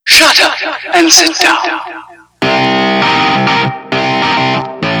Shut up and sit down.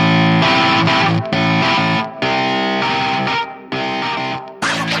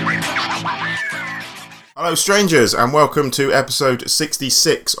 Hello strangers, and welcome to episode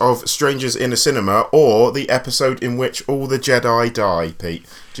 66 of Strangers in a Cinema, or the episode in which all the Jedi die. Pete,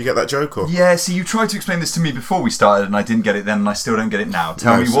 do you get that joke? Or? Yeah, see, you tried to explain this to me before we started and I didn't get it then and I still don't get it now.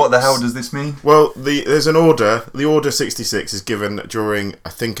 Tell me, what the hell does this mean? Well, there's an order. The Order 66 is given during, I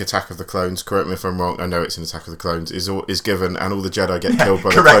think, Attack of the Clones. Correct me if I'm wrong. I know it's in Attack of the Clones. Is given, and all the Jedi get killed by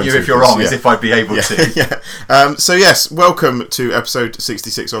the clone Correct you if you're wrong, as if I'd be able to. Yeah. So yes, welcome to episode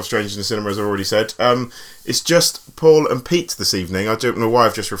 66 of Strangers in a Cinema, as I already said. It's just Paul and Pete this evening. I don't know why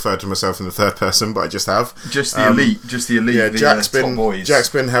I've just referred to myself in the third person, but I just have. Just the elite. Yeah, top boys. Jack's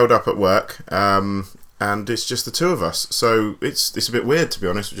been held up at work, and it's just the two of us. So it's a bit weird, to be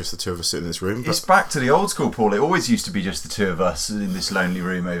honest, with just the two of us sitting in this room. It's back to the old school, Paul. It always used to be just the two of us in this lonely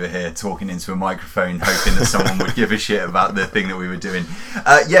room over here, talking into a microphone, hoping that someone would give a shit about the thing that we were doing.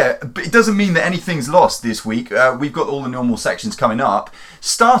 But it doesn't mean that anything's lost this week. We've got all the normal sections coming up,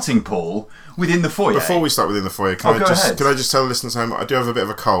 starting, Paul, within the foyer. Before we start within the foyer, can I just tell the listeners home, I do have a bit of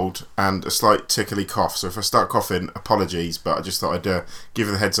a cold and a slight tickly cough, so if I start coughing, apologies, but I just thought I'd give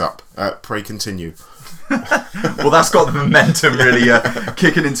you the heads up. Pray continue. Well, that's got the momentum really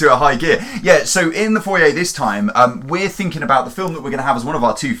kicking into a high gear. Yeah, so in the foyer this time, we're thinking about the film that we're going to have as one of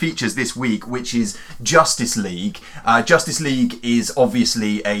our two features this week, which is Justice League. Justice League is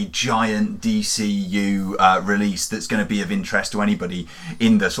obviously a giant DCU release that's going to be of interest to anybody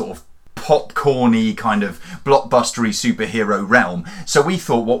in the sort of popcorny kind of blockbustery superhero realm. So we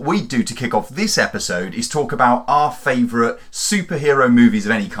thought what we'd do to kick off this episode is talk about our favourite superhero movies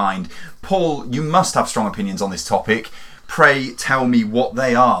of any kind. Paul, you must have strong opinions on this topic. Pray tell me what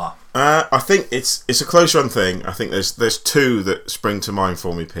they are. I think it's a close run thing. I think there's two that spring to mind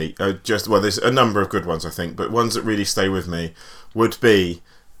for me, Pete. There's a number of good ones, I think, but ones that really stay with me would be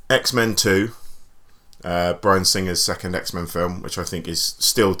X-Men 2. Bryan Singer's second X-Men film, which I think is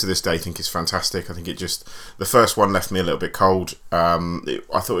still to this day is fantastic. I think the first one left me a little bit cold. I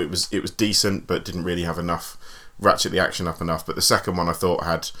thought it was decent, but didn't really have enough, ratchet the action up enough. But the second one I thought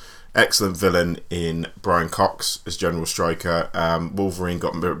had excellent villain in Brian Cox as General Stryker. Wolverine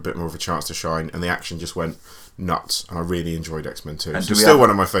got a bit more of a chance to shine, and the action just went nuts, and I really enjoyed X-Men 2. It's still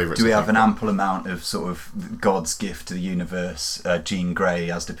one of my favourites. Do we have an ample amount of sort of God's gift to the universe, Jean Grey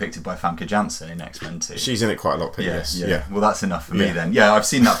as depicted by Famke Janssen in X-Men 2? She's in it quite a lot, Pete. Yeah. Well, that's enough for me then. Yeah, I've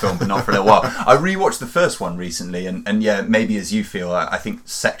seen that film, but not for a little while. I rewatched the first one recently, and yeah, maybe as you feel, I think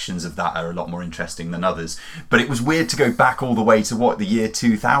sections of that are a lot more interesting than others. But it was weird to go back all the way to the year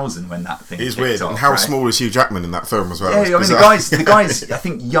 2000 when that thing. It's weird, and how small is Hugh Jackman in that film as well? Yeah, I mean the guy's I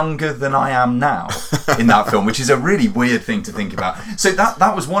think younger than I am now in that film, which is a really weird thing to think about. So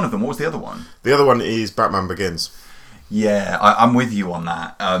that was one of them. What was the other one? The other one is Batman Begins. Yeah, I'm with you on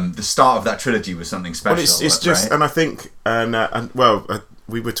that. The start of that trilogy was something special. Well, it's just, right? And I think,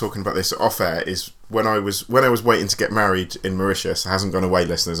 we were talking about this off air. Is when I was waiting to get married in Mauritius. It hasn't gone away,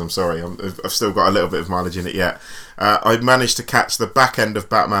 listeners. I'm sorry. I've still got a little bit of mileage in it yet. I managed to catch the back end of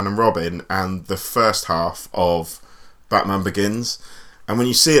Batman and Robin and the first half of Batman Begins. And when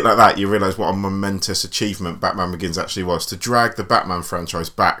you see it like that, you realise what a momentous achievement Batman Begins actually was. To drag the Batman franchise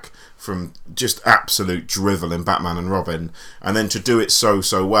back from just absolute drivel in Batman and Robin, and then to do it so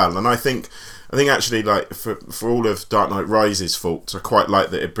well. And I think actually, like, for all of Dark Knight Rises' faults, I quite like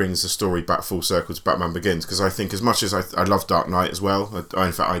that it brings the story back full circle to Batman Begins, because I think as much as I love Dark Knight as well,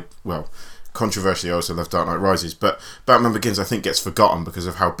 controversially, I also love Dark Knight Rises, but Batman Begins I think gets forgotten because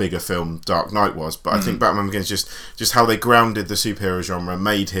of how big a film Dark Knight was. But I think Batman Begins just how they grounded the superhero genre,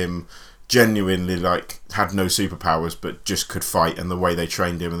 made him genuinely had no superpowers but just could fight, and the way they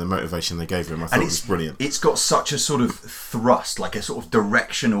trained him and the motivation they gave him, I thought was brilliant. It's got such a sort of thrust, like a sort of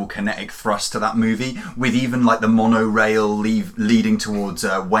directional kinetic thrust to that movie, with even like the monorail leading towards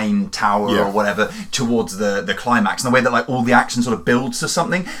Wayne Tower or whatever, towards the climax, and the way that like all the action sort of builds to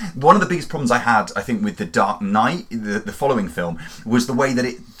something. One of the biggest problems I had, I think, with The Dark Knight, the following film, was the way that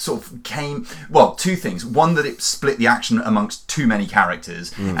it sort of came, well, two things. One, that it split the action amongst too many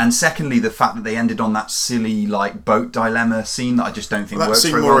characters, and secondly, the fact that they ended on that silly like boat dilemma scene that I just don't think works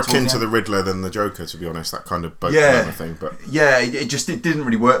very well. That seemed more akin to the Riddler than the Joker, to be honest, that kind of boat dilemma thing. But yeah, it didn't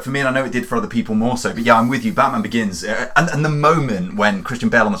really work for me, and I know it did for other people more so. But yeah, I'm with you. Batman Begins, and the moment when Christian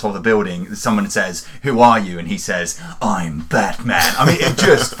Bale on the top of the building, someone says, "Who are you?" and he says, "I'm Batman." I mean, it's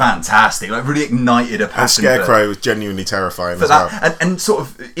just fantastic. Like, really ignited a passion. And Scarecrow was genuinely terrifying for as that, well. And sort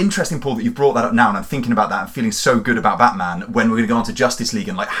of interesting, Paul, that you've brought that up now, and I'm thinking about that and feeling so good about Batman when we're going to go on to Justice League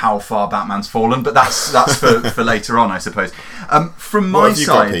and like how far Batman's fallen, but that's for later on, I suppose. From my What have you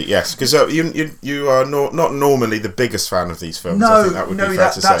side, got, Pete? Yes, because you are not normally the biggest fan of these films. No, I think that would be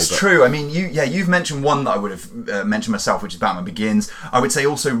fair to that's say, true. I mean, you've mentioned one that I would have mentioned myself, which is Batman Begins. I would say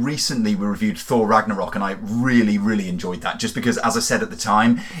also recently we reviewed Thor Ragnarok, and I really, really enjoyed that. Just because, as I said at the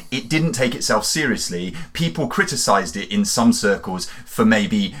time, it didn't take itself seriously. People criticised it in some circles for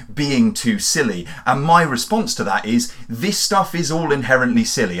maybe being too silly, and my response to that is this stuff is all inherently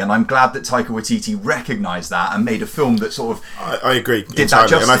silly, and I'm glad that Taika Waititi recognised that and made a film that sort of I agree did that entirely,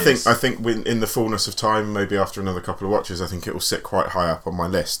 justice. and I think in the fullness of time, maybe after another couple of watches, I think it will sit quite high up on my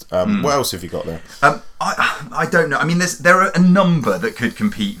list. What else have you got there? I don't know. I mean, there are a number that could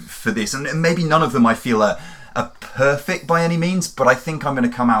compete for this, and maybe none of them I feel are perfect by any means, but I think I'm going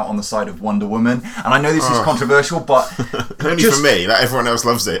to come out on the side of Wonder Woman. And I know this is controversial, but only for me. Like, everyone else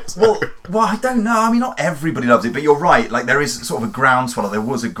loves it. Well, I don't know. I mean, not everybody loves it, but you're right. Like, there is sort of a groundswell. There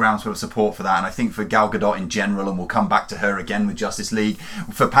was a groundswell of support for that, and I think for Gal Gadot in general, and we'll come back to her again with Justice League,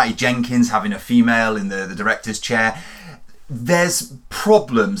 for Patty Jenkins having a female in the director's chair. There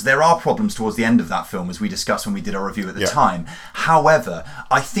are problems towards the end of that film, as we discussed when we did our review at the time. However,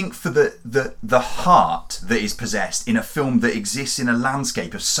 I think for the heart that is possessed in a film that exists in a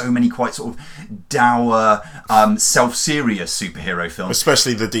landscape of so many quite sort of dour, self-serious superhero films,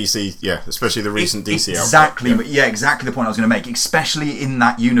 especially the DC, especially the recent DC exactly, output. Exactly the point I was going to make. Especially in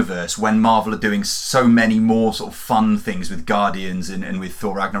that universe when Marvel are doing so many more sort of fun things with Guardians and with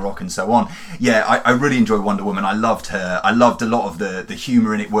Thor Ragnarok and so on. I really enjoy Wonder Woman. I loved her. I loved a lot of the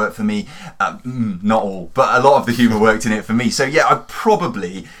humour in it worked for me. Not all, but a lot of the humour worked in it for me. So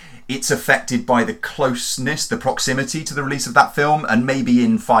it's affected by the closeness, the proximity to the release of that film, and maybe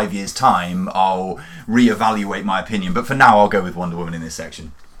in 5 years' time I'll reevaluate my opinion. But for now, I'll go with Wonder Woman in this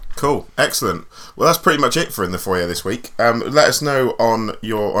section. Cool, excellent. Well, that's pretty much it for In the Foyer this week. Let us know on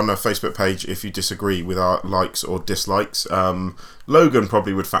our Facebook page if you disagree with our likes or dislikes. Logan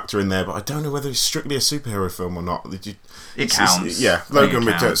probably would factor in there, but I don't know whether it's strictly a superhero film or not. It counts. Logan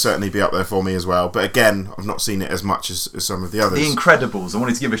would certainly be up there for me as well. But again, I've not seen it as much as some of the others. The Incredibles. I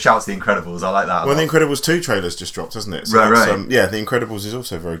wanted to give a shout to The Incredibles. I like that. Well, The Incredibles 2 trailer's just dropped, hasn't it? So right. The Incredibles is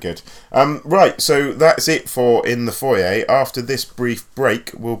also very good. Right, so that's it for In the Foyer. After this brief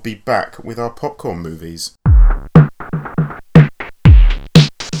break, we'll be back with our popcorn movies.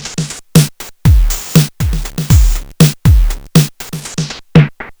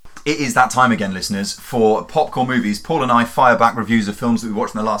 It is that time again, listeners, for Popcorn Movies. Paul and I fire back reviews of films that we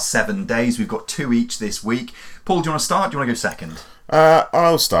watched in the last 7 days. We've got 2 each this week. Paul, do you want to start? Do you want to go second?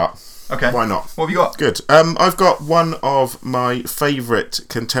 I'll start. Okay. Why not? What have you got? Good. I've got one of my favourite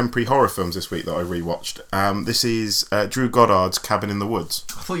contemporary horror films this week that I rewatched. This is Drew Goddard's Cabin in the Woods.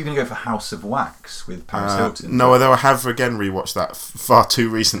 I thought you were going to go for House of Wax with Paris Hilton. No, although I have again rewatched that far too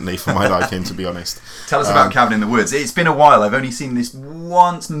recently for my liking, to be honest. Tell us about Cabin in the Woods. It's been a while. I've only seen this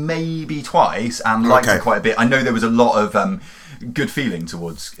once, maybe twice, and liked it quite a bit. I know there was a lot of good feeling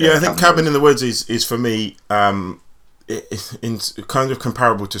towards I think Cabin in the Woods is for me... it's kind of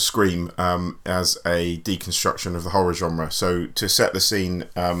comparable to Scream as a deconstruction of the horror genre. So to set the scene,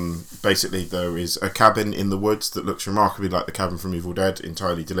 basically there is a cabin in the woods that looks remarkably like the cabin from Evil Dead,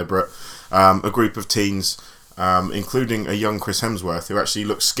 entirely deliberate. A group of teens, including a young Chris Hemsworth, who actually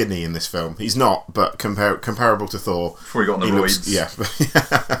looks skinny in this film. He's not, but comparable to Thor. Before he got on the roids.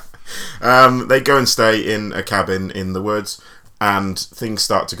 They go and stay in a cabin in the woods, and things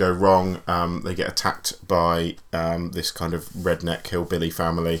start to go wrong. They get attacked by this kind of redneck hillbilly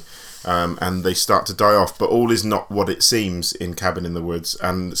family, and they start to die off. But all is not what it seems in Cabin in the Woods.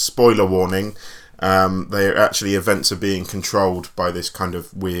 And spoiler warning, events are being controlled by this kind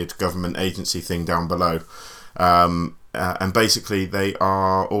of weird government agency thing down below. And basically they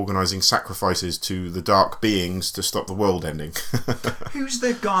are organising sacrifices to the dark beings to stop the world ending. Who's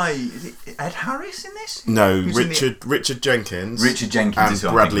the guy? Is it Ed Harris in this? No, Richard Jenkins. Richard Jenkins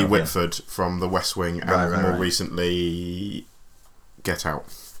and Bradley Whitford from The West Wing, and more recently Get Out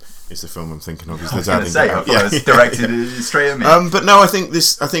is the film I'm thinking of. I was going to say, I thought it was directed straight at me. But no, I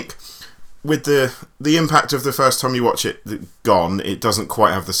think with the impact of the first time you watch it gone, it doesn't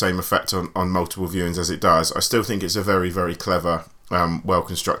quite have the same effect on multiple viewings as it does. I still think it's a very, very clever,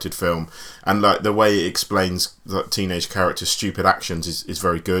 well-constructed film. And like the way it explains that teenage characters' stupid actions is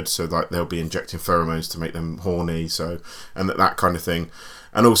very good. So like they'll be injecting pheromones to make them horny, and that kind of thing.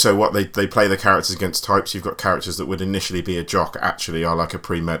 And also what they play the characters against types. You've got characters that would initially be a jock actually are like a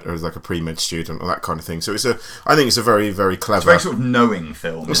pre-med student or that kind of thing. So I think it's a very, very clever... It's a very sort of knowing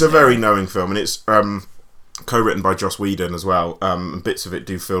film. It's a very knowing film, and it's co-written by Joss Whedon as well. And bits of it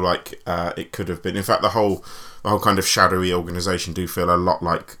do feel like it could have been... In fact, the whole kind of shadowy organisation do feel a lot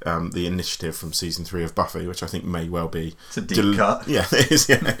like the Initiative from season 3 of Buffy, which I think may well be... It's a deep cut. Yeah, it is,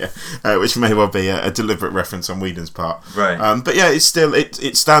 yeah. Which may well be a deliberate reference on Whedon's part. Right. But yeah, it's still...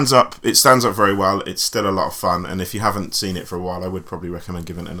 It stands up. It stands up very well. It's still a lot of fun, and if you haven't seen it for a while, I would probably recommend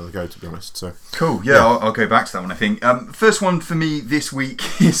giving it another go, to be honest. So cool. Yeah, I'll go back to that one, I think. First one for me this week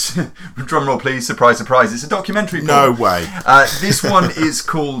is... drumroll please, surprise, surprise. It's a documentary film. No way. This one is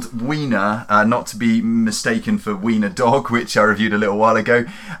called Wiener, not to be mistaken for Wiener Dog, which I reviewed a little while ago,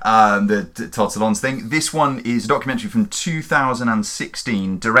 the Todd Solondz thing. This one is a documentary from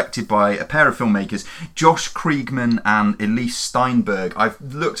 2016, directed by a pair of filmmakers, Josh Kriegman and Elise Steinberg. I've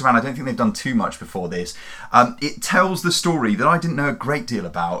looked around, I don't think they've done too much before this. It tells the story that I didn't know a great deal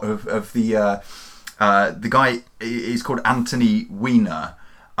about of the guy is called Anthony Weiner,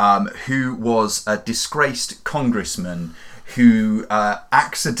 who was a disgraced congressman who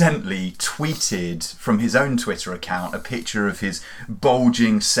accidentally tweeted from his own Twitter account a picture of his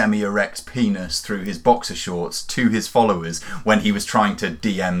bulging semi-erect penis through his boxer shorts to his followers when he was trying to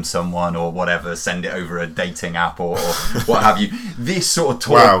DM someone or whatever, send it over a dating app or what have you. This sort of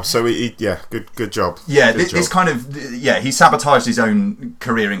talk... Wow, so good job. Yeah, good this job. kind of... Yeah, he sabotaged his own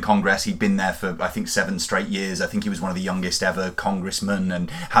career in Congress. He'd been there for, I think, 7 straight years. I think he was one of the youngest ever congressmen and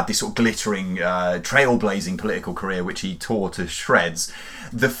had this sort of glittering, trailblazing political career, which he tore to shreds.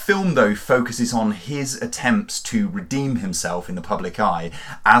 The film, though, focuses on his attempts to redeem himself in the public eye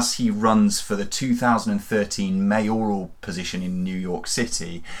as he runs for the 2013 mayoral position in New York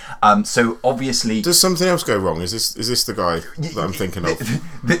City. So obviously, does something else go wrong? Is this the guy that I'm thinking of?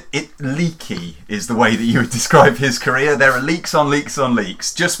 Leaky is the way that you would describe his career. There are leaks on leaks on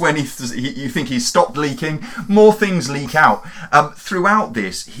leaks. Just when you think he's stopped leaking, more things leak out. Throughout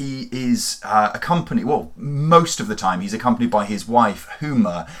this, he is accompanied. Well, most of the time, he's accompanied by his wife,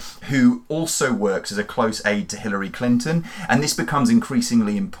 Huma, who also works as a close aide to Hillary Clinton, and this becomes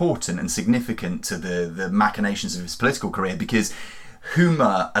increasingly important and significant to the machinations of his political career because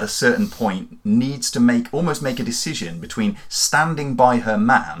Huma, at a certain point, needs to almost make a decision between standing by her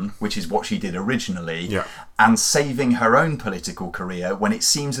man, which is what she did originally, and saving her own political career when it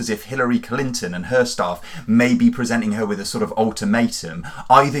seems as if Hillary Clinton and her staff may be presenting her with a sort of ultimatum.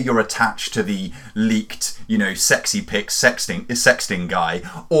 Either you're attached to the leaked, sexy pic sexting guy,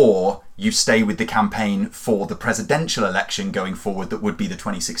 or you stay with the campaign for the presidential election going forward that would be the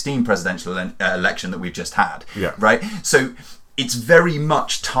 2016 presidential election that we've just had. Yeah. Right? So it's very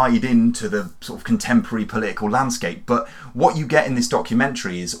much tied into the sort of contemporary political landscape. But what you get in this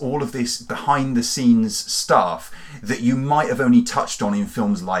documentary is all of this behind-the-scenes stuff that you might have only touched on in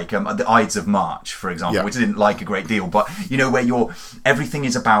films like The Ides of March, for example, which I didn't like a great deal. But, where everything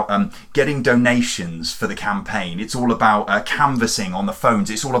is about getting donations for the campaign. It's all about canvassing on the phones.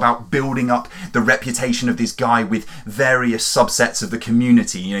 It's all about building up the reputation of this guy with various subsets of the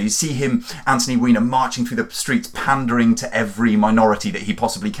community. You see him, Anthony Weiner, marching through the streets, pandering to every minority that he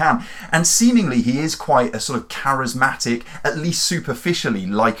possibly can, and seemingly he is quite a sort of charismatic, at least superficially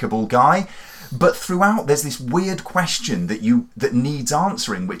likable guy. But throughout there's this weird question that needs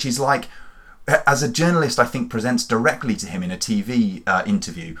answering, which is like, as a journalist I think presents directly to him in a TV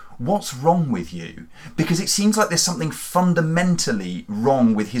interview, what's wrong with you? Because it seems like there's something fundamentally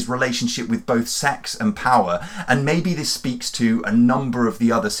wrong with his relationship with both sex and power, and maybe this speaks to a number of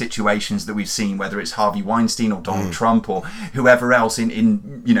the other situations that we've seen, whether it's Harvey Weinstein or Donald Trump or whoever else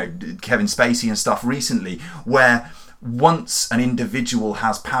in Kevin Spacey and stuff recently, where once an individual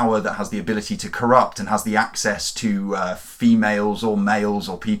has power that has the ability to corrupt and has the access to females or males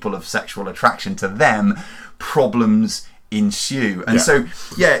or people of sexual attraction to them, problems ensue. And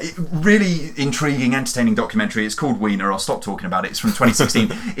really intriguing, entertaining documentary. It's called Wiener. I'll stop talking about it. It's from 2016.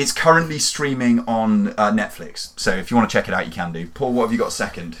 It's currently streaming on Netflix. So if you want to check it out, you can do. Paul, what have you got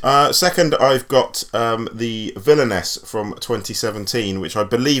second? Second, I've got The Villainess from 2017, which I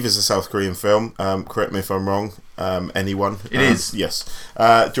believe is a South Korean film. Correct me if I'm wrong. Anyone? It is. Yes.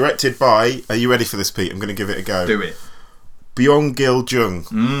 Directed by... Are you ready for this, Pete? I'm going to give it a go. Do it. Byung-gil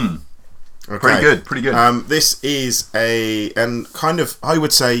Jung. Okay. Pretty good. This is I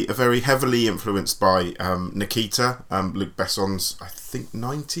would say, a very heavily influenced by Nikita, Luc Besson's, I think,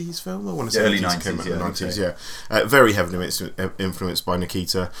 90s film. I want to say early 90s, came out in the 90s, okay. Very heavily influenced by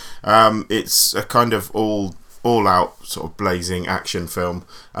Nikita. It's a kind of all-out sort of blazing action film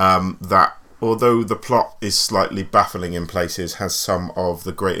that, although the plot is slightly baffling in places, has some of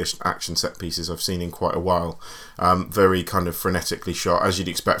the greatest action set pieces I've seen in quite a while. Very kind of frenetically shot, as you'd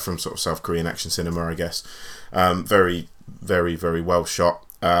expect from sort of South Korean action cinema, I guess. Very, very, very well shot.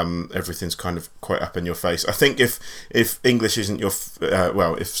 Everything's kind of quite up in your face. I think if English isn't your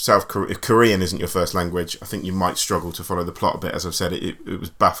if Korean isn't your first language, I think you might struggle to follow the plot a bit. As I've said, it was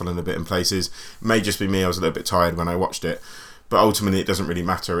baffling a bit in places. It may just be me. I was a little bit tired when I watched it, but ultimately it doesn't really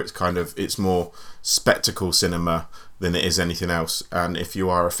matter. It's more spectacle cinema than it is anything else. And if you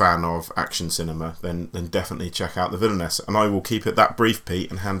are a fan of action cinema, then definitely check out The Villainess. And I will keep it that brief,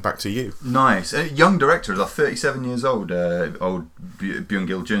 Pete, and hand back to you. Nice. Young director, like 37 years old, old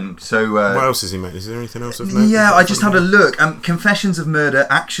Byung-gil Jun. So what else has he made? Is there anything else of note? Yeah, I just had a look. Confessions of Murder,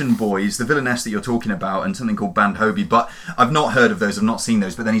 Action Boys, The Villainess that you're talking about, and something called Bandhobi. But I've not heard of those. I've not seen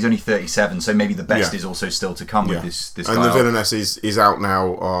those. But then he's only 37, so maybe the best is also still to come with this guy. And The Villainess is out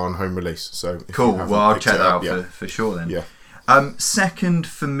now on home release. So cool. Well, I'll check that out for sure then. Yeah. Second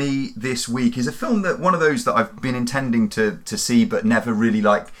for me this week is a film that one of those that I've been intending to see, but never really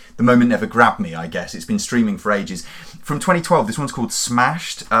the moment never grabbed me. I guess it's been streaming for ages. From 2012, this one's called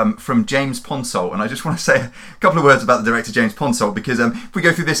Smashed, from James Ponsoldt, and I just want to say a couple of words about the director James Ponsoldt because if we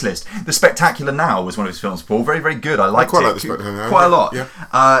go through this list, The Spectacular Now was one of his films. Paul, very very good. I liked it like The Spectacular Now. Quite a lot.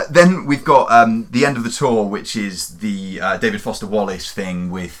 Yeah. Then we've got The End of the Tour, which is the David Foster Wallace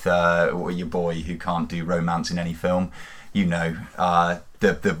thing with your boy who can't do romance in any film. You know,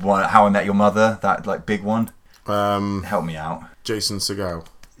 the one, How I Met Your Mother, that big one. Help me out. Jason Segel.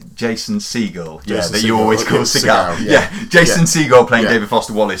 Jason Segel, Jason that you Segel. always call Segel. Jason Segel playing David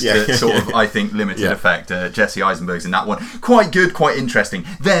Foster Wallace to sort of, I think, limited effect. Jesse Eisenberg's in that one. Quite good, quite interesting.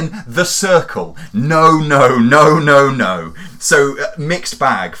 Then The Circle. No. So, mixed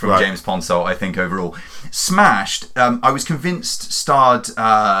bag from James Ponsoldt, I think, overall. Smashed, I was convinced starred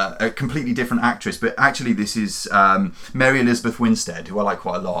a completely different actress, but actually this is Mary Elizabeth Winstead, who I like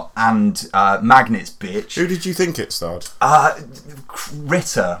quite a lot, and Magnet's bitch. Who did you think it starred?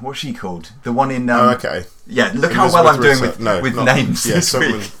 Ritter, what's she called? The one in... okay. Yeah, look Elizabeth how well I'm Ritter. doing with names this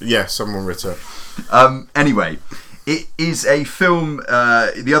week. Someone Ritter. Anyway... It is a film.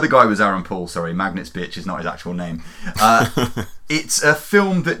 The other guy was Aaron Paul. Sorry, Magnet's bitch is not his actual name. It's a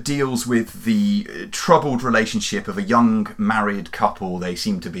film that deals with the troubled relationship of a young married couple. They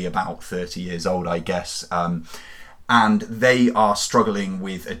seem to be about 30 years old, I guess. And they are struggling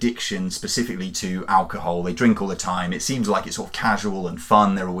with addiction, specifically to alcohol. They drink all the time. It seems like it's sort of casual and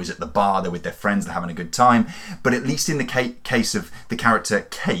fun. They're always at the bar. They're with their friends. They're having a good time. But at least in the case of the character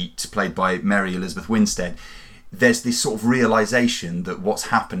Kate, played by Mary Elizabeth Winstead, there's this sort of realisation that what's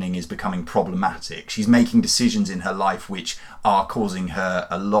happening is becoming problematic. She's making decisions in her life which are causing her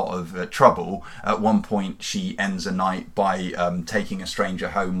a lot of trouble. At one point, she ends a night by taking a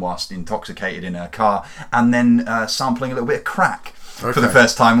stranger home whilst intoxicated in her car and then sampling a little bit of crack. For the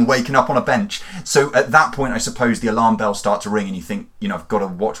first time and waking up on a bench. So at that point, I suppose the alarm bells start to ring and you think, I've got to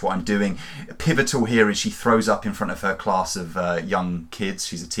watch what I'm doing. Pivotal here is she throws up in front of her class of young kids.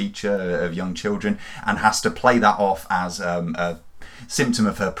 She's a teacher of young children and has to play that off as a symptom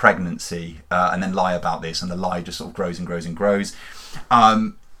of her pregnancy and then lie about this, and the lie just sort of grows and grows and grows.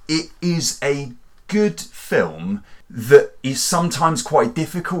 It is a good film that is sometimes quite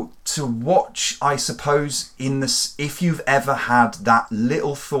difficult to watch, I suppose, if you've ever had that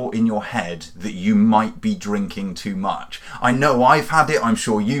little thought in your head that you might be drinking too much. I know I've had it, I'm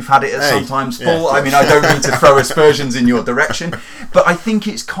sure you've had it sometimes, Paul. I mean, I don't mean to throw aspersions in your direction, but I think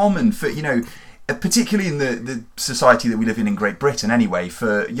it's common for, particularly in the society that we live in Great Britain anyway,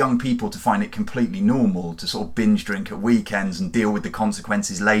 for young people to find it completely normal to sort of binge drink at weekends and deal with the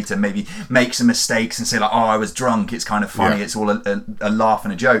consequences later, maybe make some mistakes and say like, I was drunk, it's kind of funny, it's all a laugh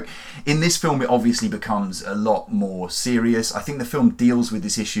and a joke. In this film, it obviously becomes a lot more serious. I think the film deals with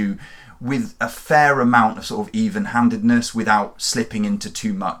this issue with a fair amount of sort of even-handedness without slipping into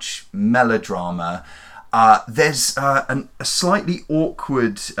too much melodrama. There's a slightly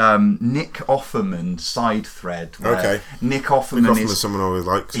awkward Nick Offerman side thread. Nick Offerman is someone I always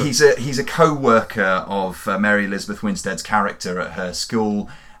like. So. He's a co-worker of Mary Elizabeth Winstead's character at her school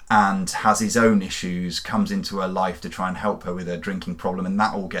and has his own issues, comes into her life to try and help her with her drinking problem, and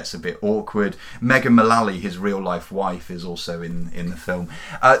that all gets a bit awkward. Megan Mullally, his real-life wife, is also in the film.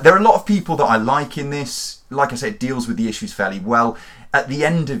 There are a lot of people that I like in this. Like I said, it deals with the issues fairly well. At the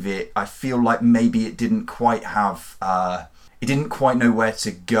end of it, I feel like maybe it didn't quite have... it didn't quite know where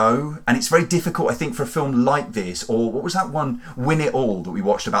to go. And it's very difficult, I think, for a film like this, or what was that one, Win It All, that we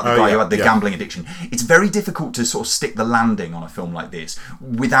watched about the guy who had the gambling addiction. It's very difficult to sort of stick the landing on a film like this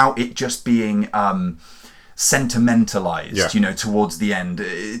without it just being sentimentalized, towards the end,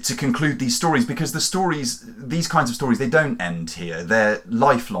 to conclude these stories, because these kinds of stories, they don't end here. They're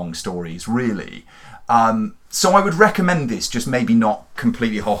lifelong stories, really. So I would recommend this, just maybe not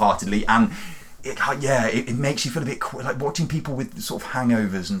completely wholeheartedly. And it makes you feel a bit like watching people with sort of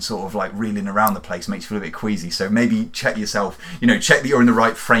hangovers and sort of like reeling around the place makes you feel a bit queasy. So maybe check yourself, check that you're in the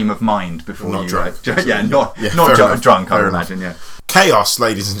right frame of mind before not you drunk. Not drunk, I would imagine. Yeah. Chaos,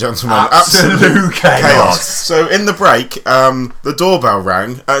 ladies and gentlemen. Absolute chaos. So in the break, the doorbell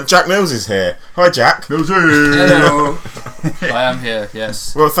rang. Jack Mills is here. Hi, Jack. Hello. I am here.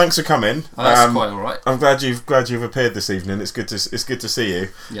 Yes. Well, thanks for coming. Oh, that's quite all right. I'm glad you've appeared this evening. It's good to see you.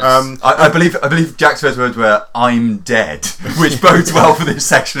 Yes. I believe Jack's first words were "I'm dead," which bodes well for this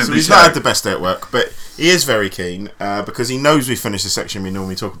section of the show. He's not had the best day at work, but he is very keen because he knows we finish the section we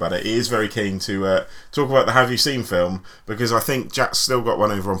normally talk about it. He is very keen to talk about the Have You Seen film, because I think Jack's still got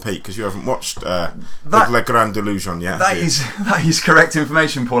one over on Pete because you haven't watched Le Grand Delusion yet. That is correct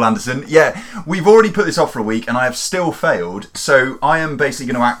information, Paul Anderson. Yeah, we've already put this off for a week and I have still failed, so I am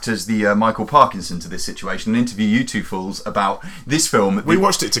basically going to act as the Michael Parkinson to this situation and interview you two fools about this film. We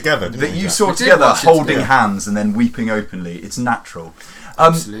watched it together, didn't we? That you saw together, holding hands and then weeping openly. It's natural.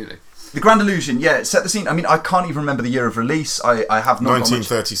 Absolutely. The Grand Illusion, set the scene. I mean, I can't even remember the year of release. I have not.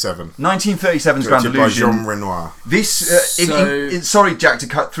 1937. 1937's Grand Illusion. By Jean Renoir. This, sorry, Jack, to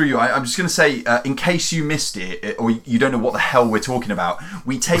cut through you. I'm just going to say, in case you missed it or you don't know what the hell we're talking about,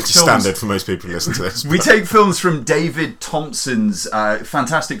 we take films. Standard for most people who listen to this. We take films from David Thompson's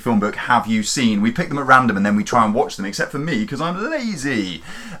fantastic film book, Have You Seen? We pick them at random and then we try and watch them, except for me because I'm lazy.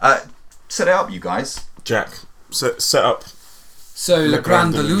 Set it up, you guys. Jack, set up. So, Le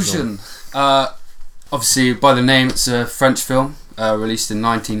Grand Illusion. Obviously, by the name, it's a French film released in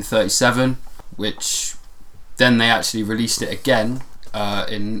 1937, which then they actually released it again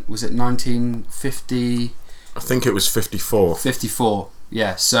was it 1950? I think it was 54. 54,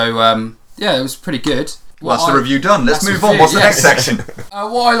 yeah. So, it was pretty good. That's the review done. Let's move on. What's the next section?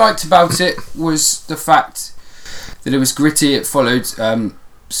 What I liked about it was the fact that it was gritty. It followed some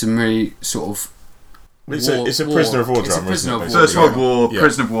really sort of... It's a prisoner of war drama. First World War,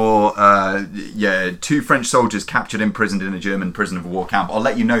 prisoner of war. 2 French soldiers captured, imprisoned in a German prisoner of war camp. I'll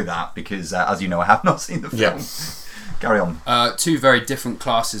let you know that because, as you know, I have not seen the film. Yeah. Carry on. 2 very different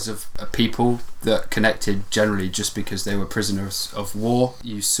classes of people that connected generally just because they were prisoners of war.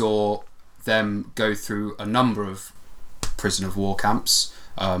 You saw them go through a number of prisoner of war camps.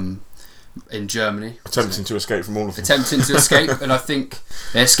 In Germany, attempting to escape from all of them. And I think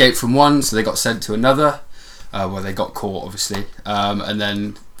they escaped from one, so they got sent to another, where they got caught, obviously, and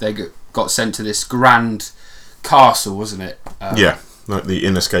then they got sent to this grand castle, wasn't it? Like the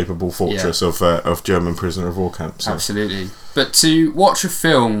inescapable fortress of German prisoner of war camps. So. Absolutely. But to watch a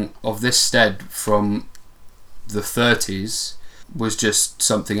film of this stead from the 30s was just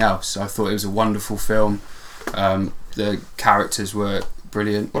something else. I thought it was a wonderful film. The characters were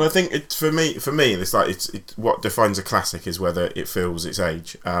brilliant. Well, I think for me, it's like what defines a classic is whether it feels its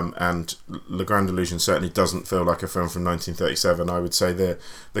age. And Le Grand Illusion certainly doesn't feel like a film from 1937. I would say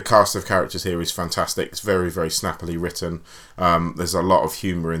the cast of characters here is fantastic. It's very, very snappily written. There's a lot of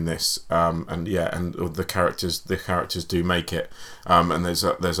humour in this, and the characters do make it. And there's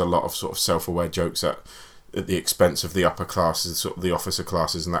a lot of sort of self-aware jokes at the expense of the upper classes, sort of the officer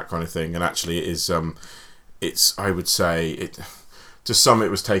classes, and that kind of thing. And actually, it is. I would say it. To some, it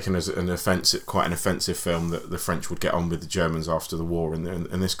was taken as quite an offensive film that the French would get on with the Germans after the war and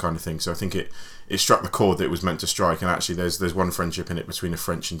this kind of thing. So I think it struck the chord that it was meant to strike. And actually, there's one friendship in it between a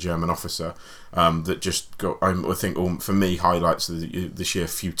French and German officer that just got. I think for me highlights the sheer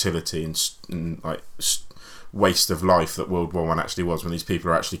futility and like waste of life that World War I actually was when these people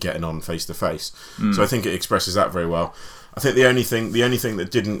are actually getting on face to face. So I think it expresses that very well. I think the only thing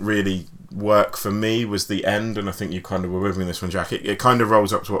that didn't really work for me was the end, and I think you kind of were with me in this one, Jack. It kind of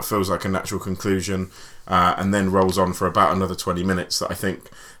rolls up to what feels like a natural conclusion, and then rolls on for about another 20 minutes that I think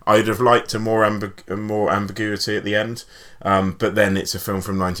I'd have liked more ambiguity at the end, but then it's a film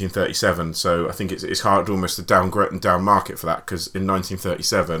from 1937, so I think it's hard almost to downgrade and down market for that, because in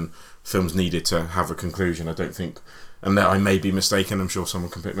 1937 films needed to have a conclusion. I don't think, and that I may be mistaken, I'm sure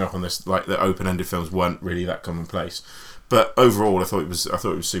someone can pick me up on this, like the open-ended films weren't really that commonplace. But overall, I thought it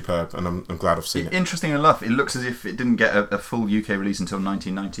was superb, and I'm glad I've seen it. Interesting enough, it looks as if it didn't get a full UK release until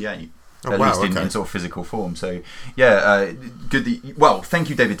 1998. Oh, at least in sort of physical form. So, good. Well, thank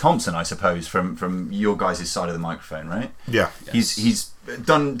you, David Thompson, I suppose, from your guys' side of the microphone, right? Yeah. Yes. He's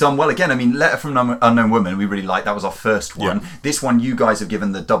done well again. I mean, Letter from an Unknown Woman, we really liked. That was our first one. Yeah. This one you guys have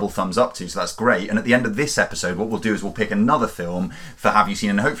given the double thumbs up to, so that's great. And at the end of this episode, what we'll do is we'll pick another film for Have You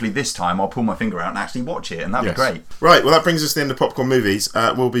Seen, and hopefully this time I'll pull my finger out and actually watch it, and that'd be great. Right, well, that brings us to the end of Popcorn Movies.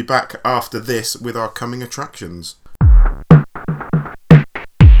 We'll be back after this with our coming attractions.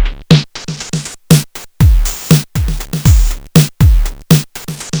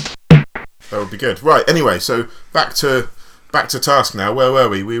 Oh would be good. Right. Anyway, so back to task now. Where were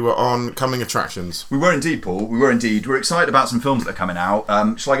we? We were on coming attractions. We were indeed, Paul. We were indeed. We're excited about some films that are coming out.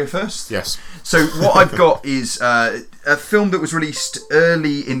 Shall I go first? Yes. So what I've got is a film that was released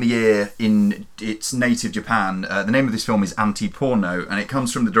early in the year in its native Japan. The name of this film is Anti-Porno, and it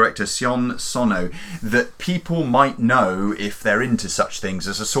comes from the director Sion Sono, that people might know, if they're into such things,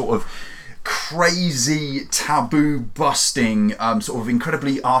 as a sort of crazy, taboo-busting, sort of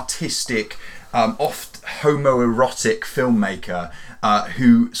incredibly artistic, oft homoerotic filmmaker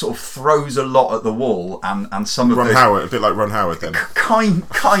who sort of throws a lot at the wall, and some of Ron Howard, a bit like Ron Howard then.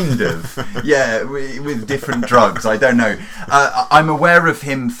 Kind of, yeah, with different drugs. I don't know. I'm aware of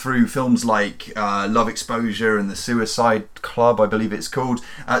him through films like Love Exposure and The Suicide Club, I believe it's called.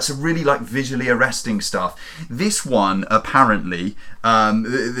 Some really like visually arresting stuff. This one, apparently,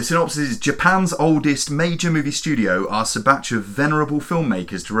 the synopsis is: Japan's oldest major movie studio asks a batch of venerable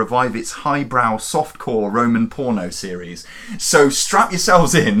filmmakers to revive its highbrow softcore Roman porno series. So strap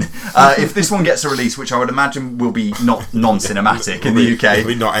yourselves in. If this one gets a release, which I would imagine will be not non-cinematic in the UK.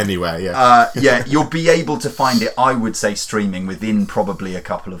 Maybe not anywhere, yeah. Yeah, you'll be able to find it, I would say, streaming within probably a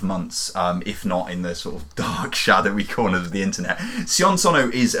couple of months, if not in the sort of dark, shadowy corners of the internet. Sion Sono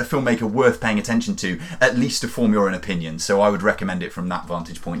is a filmmaker worth paying attention to, at least to form your own opinion, so I would recommend it from that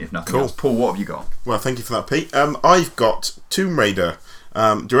vantage point, if nothing else. Paul, what have you got? Well, thank you for that, Pete. I've got Tomb Raider,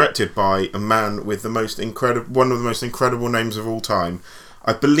 directed by a man with one of the most incredible names of all time.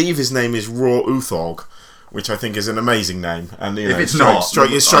 I believe his name is Raw Uthog, which I think is an amazing name. And if it's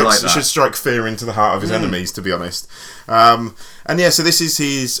it should strike fear into the heart of his enemies, to be honest. And yeah, so this is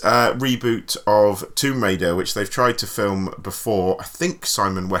his reboot of Tomb Raider, which they've tried to film before. I think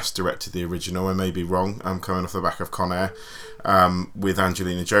Simon West directed the original. I may be wrong. I'm coming off the back of Con Air, with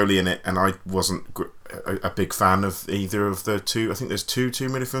Angelina Jolie in it, and I wasn't a big fan of either of the two. I think there's two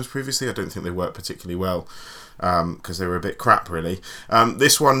Tomb Raider films previously. I don't think they worked particularly well, because they were a bit crap, really.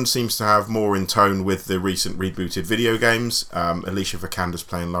 This one seems to have more in tone with the recent rebooted video games. Alicia Vikander's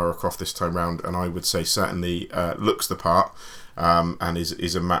playing Lara Croft this time round, and I would say certainly looks the part, and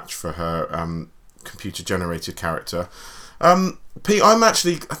is a match for her computer generated character. Pete, I'm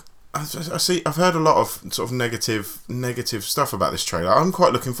actually, I've heard a lot of sort of negative stuff about this trailer. I'm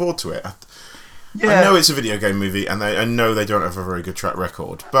quite looking forward to it. I know it's a video game movie, and I know they don't have a very good track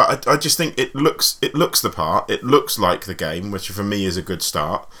record, but I just think it looks the part. It looks like the game, which for me is a good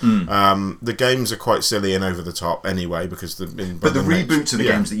start. The games are quite silly and over the top anyway, because the reboots of the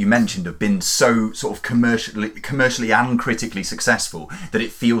games that you mentioned have been so sort of commercially and critically successful that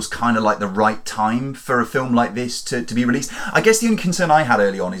it feels kind of like the right time for a film like this to be released. I guess the only concern I had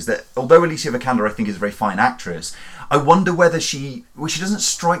early on is that although Alicia Vikander I think is a very fine actress, I wonder whether she doesn't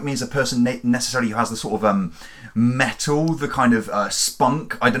strike me as a person necessarily who has the sort of metal, the kind of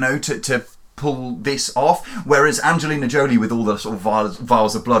spunk, I don't know, to pull this off. Whereas Angelina Jolie, with all the sort of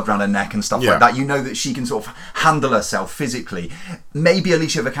vials of blood around her neck and stuff like that, you know that she can sort of handle herself physically. Maybe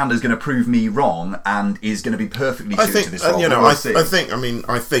Alicia Vikander is going to prove me wrong and is going to be perfectly suited to this role. I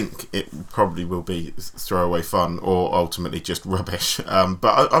think it probably will be throwaway fun or ultimately just rubbish.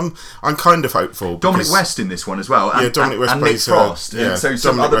 But I'm kind of hopeful. Dominic West in this one as well. And, Dominic West and plays Nick Frost. So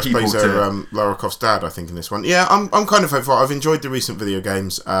some Dominic other West people plays Lara Croft's dad, I think, in this one. Yeah, I'm kind of hopeful. I've enjoyed the recent video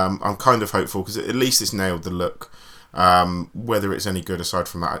games. I'm kind of hopeful because at least it's nailed the look. Whether it's any good aside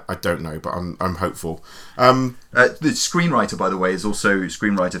from that, I don't know, but I'm hopeful. The screenwriter, by the way, is also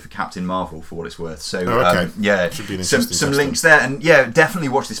screenwriter for Captain Marvel, for what it's worth. So should be an some links there, and definitely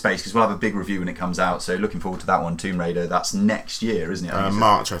watch this space because we'll have a big review when it comes out. So looking forward to that one, Tomb Raider. That's next year, isn't it?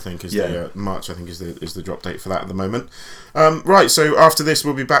 March, I think, is the drop date for that at the moment. Right, so after this,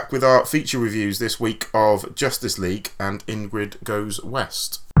 we'll be back with our feature reviews this week of Justice League and Ingrid Goes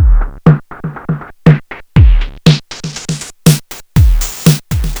West.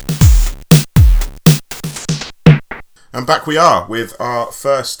 And back we are with our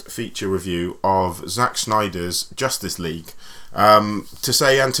first feature review of Zack Snyder's Justice League. To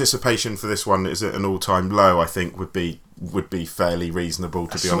say anticipation for this one is at an all-time low, I think would be fairly reasonable,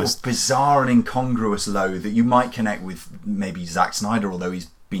 to be honest. Sort of bizarre and incongruous low that you might connect with maybe Zack Snyder, although he's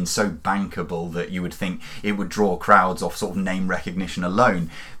been so bankable that you would think it would draw crowds off sort of name recognition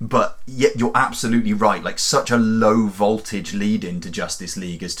alone. But yet you're absolutely right, like such a low voltage lead into Justice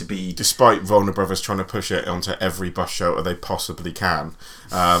League as to be, despite Warner Brothers trying to push it onto every bus shelter they possibly can.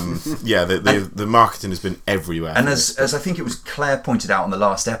 The marketing has been everywhere. And as I think it was Claire pointed out on the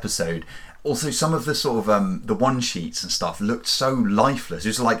last episode, also some of the sort of the one sheets and stuff looked so lifeless. It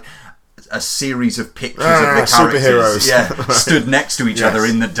was like a series of pictures of the characters stood next to each other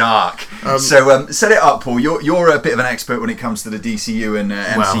in the dark. So set it up, Paul. You're a bit of an expert when it comes to the DCU and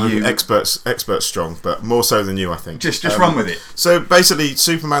MCU. Well, experts strong, but more so than you, I think. Just run with it. So basically,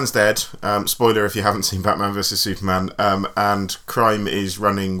 Superman's dead. Spoiler if you haven't seen Batman vs Superman. And crime is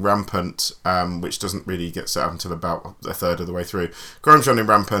running rampant, which doesn't really get set up until about a third of the way through. Crime's running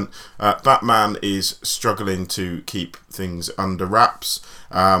rampant. Batman is struggling to keep things under wraps.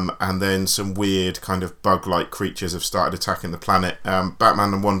 And then some weird kind of bug-like creatures have started attacking the planet.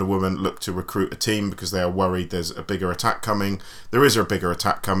 Batman and Wonder Woman look to recruit a team because they are worried there's a bigger attack coming. There is a bigger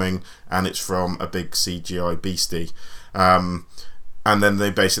attack coming, and it's from a big CGI beastie. And then they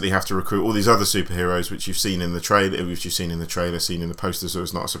basically have to recruit all these other superheroes, which you've seen in the trailer, seen in the posters, so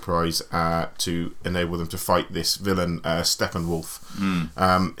it's not a surprise, to enable them to fight this villain, Steppenwolf.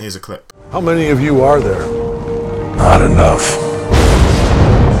 Here's a clip. How many of you are there? Not enough.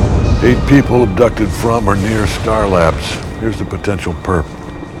 8 people abducted from or near Star Labs. Here's the potential perp.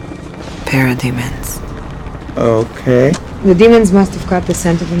 Parademons. Okay. The demons must have caught the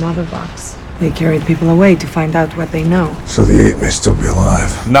scent of the mother box. They carried people away to find out what they know. So the 8 may still be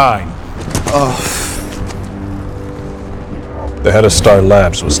alive. 9. Oh. The head of Star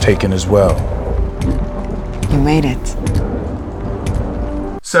Labs was taken as well. You made it.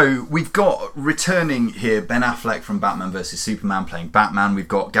 So we've got returning here Ben Affleck from Batman vs Superman playing Batman. We've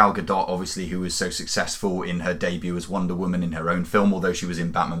got Gal Gadot, obviously, who was so successful in her debut as Wonder Woman in her own film, although she was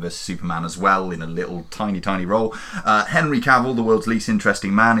in Batman vs Superman as well in a little tiny role. Henry Cavill, the world's least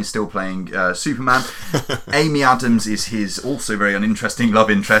interesting man, is still playing Superman. Amy Adams is his also very uninteresting love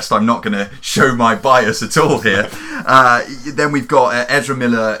interest. I'm not going to show my bias at all here. Then we've got Ezra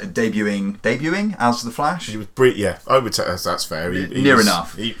Miller debuting as the Flash. I would say that's fair. Near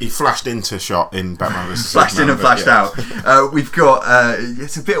enough. He flashed into shot in Batman vs. Flashed Superman, in and flashed out. We've got...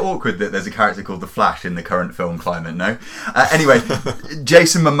 it's a bit awkward that there's a character called the Flash in the current film climate, no? Anyway,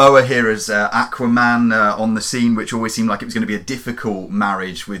 Jason Momoa here as Aquaman on the scene, which always seemed like it was going to be a difficult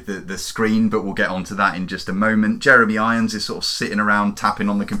marriage with the screen, but we'll get onto that in just a moment. Jeremy Irons is sort of sitting around tapping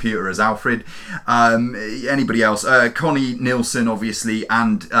on the computer as Alfred. Anybody else? Connie Nielsen, obviously,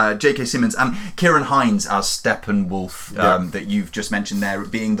 and J.K. Simmons, and Kieran Hines as Steppenwolf, that you've just mentioned there,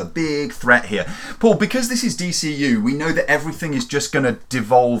 being the big threat here. Paul, because this is DCU, we know that everything is just going to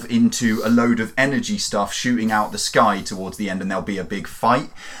devolve into a load of energy stuff shooting out the sky towards the end, and there'll be a big fight.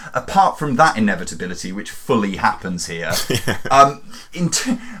 Apart from that inevitability, which fully happens here, I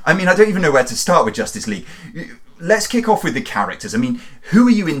don't even know where to start with Justice League. Let's kick off with the characters. I mean, who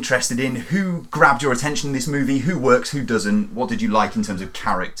are you interested in? Who grabbed your attention in this movie? Who works? Who doesn't? What did you like in terms of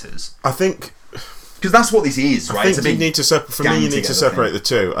characters? I think... Because that's what this is, right? I think you need to separate the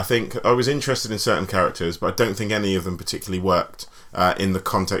two. I think I was interested in certain characters, but I don't think any of them particularly worked in the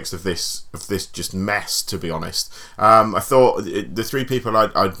context of this just mess, to be honest. I thought the 3 people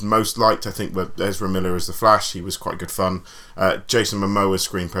I'd most liked, I think, were Ezra Miller as the Flash. He was quite good fun. Jason Momoa's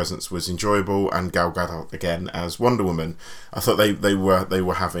screen presence was enjoyable, and Gal Gadot again as Wonder Woman. I thought they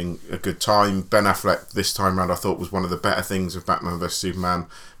were having a good time. Ben Affleck this time round, I thought, was one of the better things of Batman vs Superman.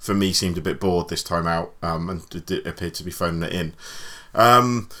 For me, seemed a bit bored this time out, and it appeared to be phoning it in.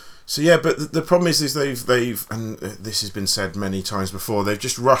 So yeah, but the problem is they've and this has been said many times before, they've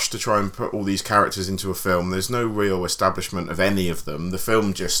just rushed to try and put all these characters into a film. There's no real establishment of any of them. The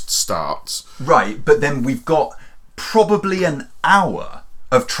film just starts. Right, but then we've got probably an hour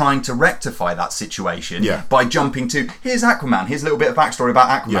of trying to rectify that situation by jumping to, here's Aquaman, here's a little bit of backstory about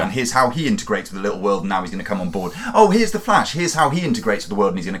Aquaman, here's how he integrates with the little world and now he's going to come on board. Oh, here's the Flash, here's how he integrates with the world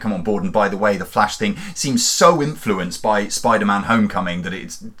and he's going to come on board. And by the way, the Flash thing seems so influenced by Spider-Man Homecoming that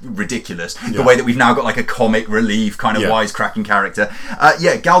it's ridiculous. The way that we've now got like a comic relief kind of wisecracking character.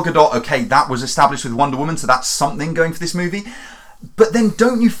 Gal Gadot, okay, that was established with Wonder Woman, so that's something going for this movie. But then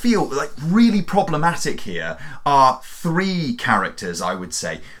don't you feel like really problematic here are 3 characters, I would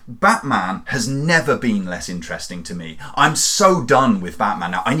say. Batman has never been less interesting to me. I'm so done with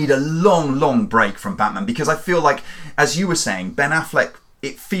Batman now. I need a long break from Batman because I feel like, as you were saying, Ben Affleck,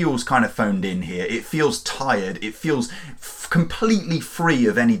 it feels kind of phoned in here. It feels tired. It feels completely free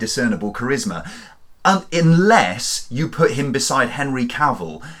of any discernible charisma. And unless you put him beside Henry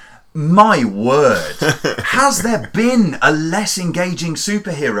Cavill. My word, has there been a less engaging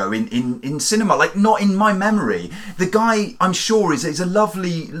superhero in cinema? Like, not in my memory. The guy, I'm sure, is a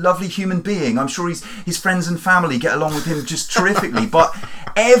lovely human being. I'm sure his friends and family get along with him just terrifically. But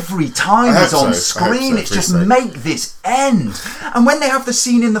every time he's on so. screen. It's just make this end. And when they have the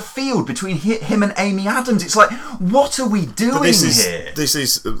scene in the field between him and Amy Adams, it's like, what are we doing here? This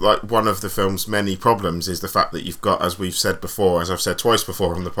is like one of the film's many problems, is the fact that you've got, as we've said before, as I've said twice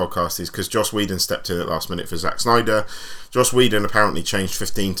before on the podcast, is because Joss Whedon stepped in at last minute for Zack Snyder. Joss Whedon apparently changed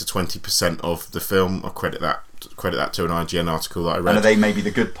 15 to 20% of the film. I'll credit that to an IGN article that I read. And are they maybe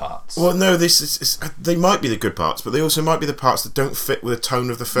the good parts? Well, no, they might be the good parts, but they also might be the parts that don't fit with the tone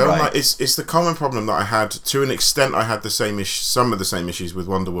of the film. Right. Like, it's the common problem that I had. To an extent, I had some of the same issues with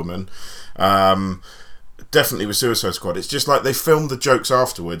Wonder Woman. Definitely with Suicide Squad. It's just like they filmed the jokes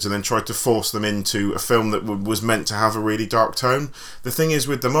afterwards and then tried to force them into a film that was meant to have a really dark tone. The thing is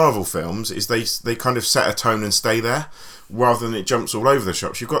with the Marvel films is they kind of set a tone and stay there, rather than it jumps all over the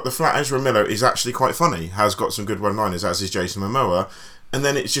shops. You've got the flat Ezra Miller is actually quite funny, has got some good one-liners, as is Jason Momoa, and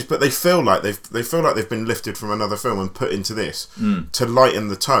then it's just, but they feel like they've been lifted from another film and put into this to lighten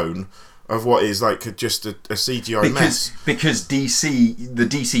the tone of what is like just a CGI mess. Because the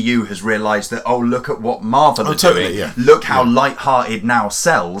DCU has realised that, look at what Marvel are doing. Yeah. Look how light-hearted now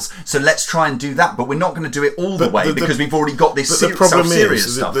sells. So let's try and do that. But we're not going to do it all the way because we've already got this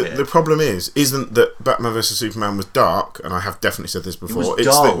self-serious stuff here. The problem isn't that Batman vs Superman was dark, and I have definitely said this before. It was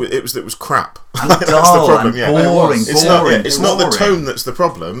dull. It was crap. And that's dull the problem. And boring. It's not the tone that's the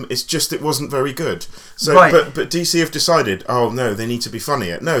problem. It's just it wasn't very good. So, but DC have decided, no, they need to be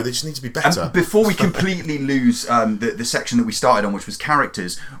funnier. No, they just need to be better. And before we completely lose the section that we started on, which was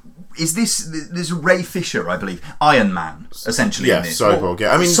characters, there's Ray Fisher, I believe, Iron Man, essentially in this. Cyborg.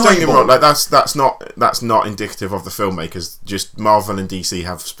 Yeah, I mean, don't get me wrong. Like that's not indicative of the filmmakers. Just Marvel and DC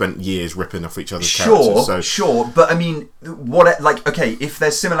have spent years ripping off each other's characters. Sure, but I mean, if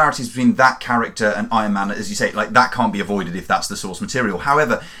there's similarities between that character and Iron Man, as you say, like that can't be avoided if that's the source material.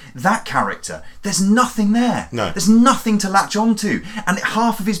 However, that character, there's nothing there. No. There's nothing to latch onto, and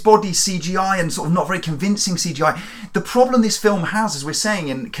half of his body's CGI and sort of not very convincing CGI. The problem this film has, as we're saying,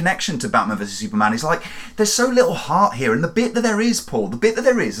 in connection to Batman vs Superman, is like there's so little heart here, and the bit that there is, Paul,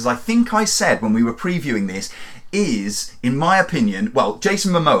 as I think I said when we were previewing this, is, in my opinion,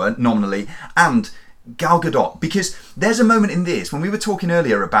 Jason Momoa nominally and Gal Gadot, because there's a moment in this when we were talking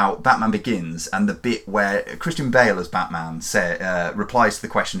earlier about Batman Begins and the bit where Christian Bale as Batman replies to the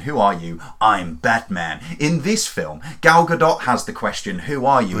question, "Who are you?" "I'm Batman." In this film, Gal Gadot has the question, "Who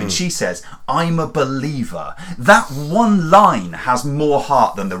are you?" and she says, "I'm a believer." That one line has more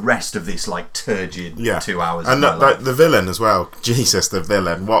heart than the rest of this turgid 2 hours. And the villain as well. Jesus, the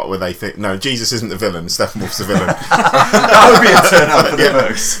villain. What were they think? No, Jesus isn't the villain. Steppenwolf's the villain. That would be a turn out for the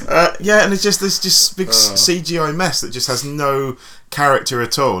books. And it's just big CGI mess that just has no character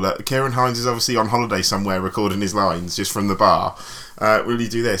at all. Kieran Hines is obviously on holiday somewhere recording his lines just from the bar. Will you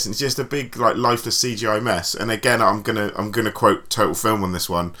do this? And it's just a big lifeless CGI mess. And again, I'm gonna quote Total Film on this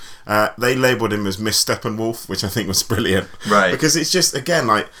one. They labelled him as Miss Steppenwolf, which I think was brilliant. Right. Because it's just again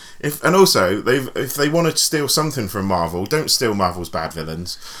if they want to steal something from Marvel, don't steal Marvel's bad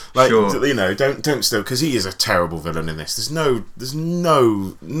villains. Sure. You know, don't steal, because he is a terrible villain in this. There's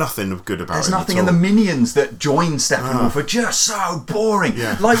nothing good about him. There's nothing, at all. and the minions that join Steppenwolf are just so boring.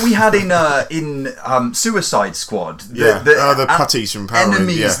 Yeah. Like we had in Suicide Squad. The putties from Power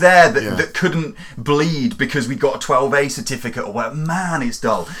enemies that couldn't bleed because we got a 12A certificate or whatever. Man, it's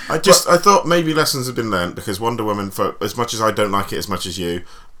dull. I thought maybe lessons have been learnt, because Wonder Woman, for as much as I don't like it as much as you,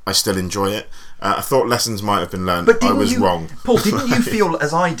 I still enjoy it. I thought lessons might have been learnt. But I was wrong. Paul, didn't you feel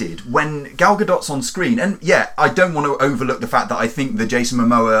as I did when Gal Gadot's on screen? And I don't want to overlook the fact that I think the Jason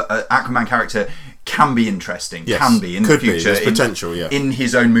Momoa Aquaman character can be interesting. Yes, can be in the future. There's potential, in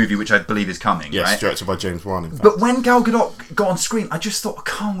his own movie, which I believe is coming. Yes, right? directed by James Wan. In fact. But when Gal Gadot got on screen, I just thought,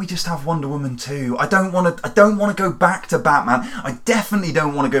 can't we just have Wonder Woman 2? I don't want to go back to Batman. I definitely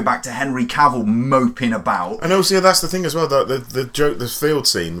don't want to go back to Henry Cavill moping about. And also, that's the thing as well. The joke, the field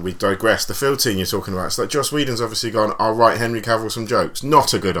scene. We digress. The field scene you're talking about. It's like Joss Whedon's obviously gone, "I'll write Henry Cavill some jokes."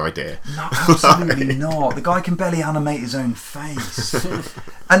 Not a good idea. No, absolutely not. The guy can barely animate his own face.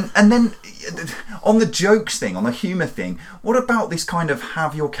 And then on the jokes thing, on the humour thing, what about this kind of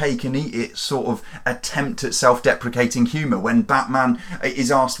have your cake and eat it sort of attempt at self-deprecating humour when Batman is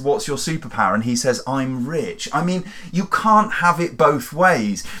asked, "What's your superpower?" and he says, "I'm rich." I mean, you can't have it both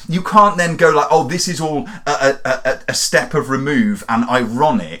ways. You can't then go like, "Oh, this is all a step of remove and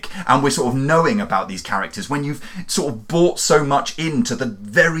ironic, and we're sort of knowing about these characters," when you've sort of bought so much into the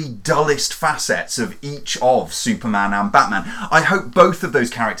very dullest facets of each of Superman and Batman. I hope both of those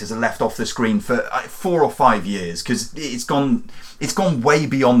characters are left off the screen for 4 or 5 years, because it's gone way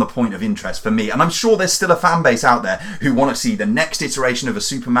beyond the point of interest for me. And I'm sure there's still a fan base out there who want to see the next iteration of a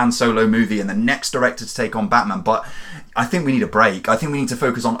Superman solo movie and the next director to take on Batman, but I think we need a break. I think we need to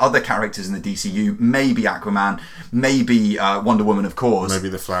focus on other characters in the DCU. Maybe Aquaman, maybe Wonder Woman, of course. Maybe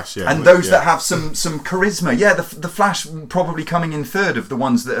the Flash, yeah. And those that have some charisma. Yeah, the Flash probably coming in third of the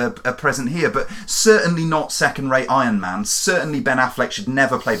ones that are present here, but certainly not second-rate Iron Man. Certainly Ben Affleck should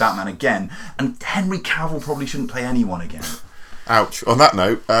never play Batman again. And Henry Cavill probably shouldn't play anyone again. Ouch. On that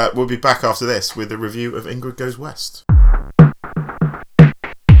note, we'll be back after this with a review of Ingrid Goes West.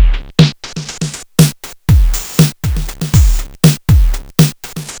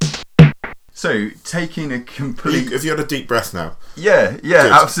 So, taking a complete... Have you had a deep breath now? Yeah,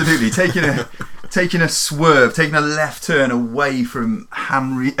 Good. absolutely. Taking a swerve, taking a left turn away from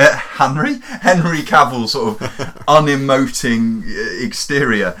Henry Cavill's sort of unemoting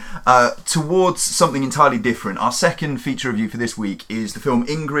exterior towards something entirely different. Our second feature review for this week is the film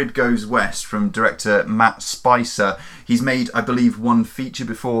Ingrid Goes West from director Matt Spicer. He's made, I believe, one feature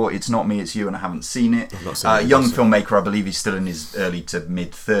before. It's Not Me, It's You, and I haven't seen it. I've not seen it young also. filmmaker, I believe he's still in his early to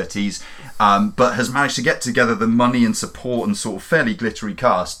mid-30s, but has managed to get together the money and support and sort of fairly glittery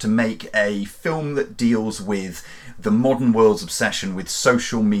cast to make a film that deals with the modern world's obsession with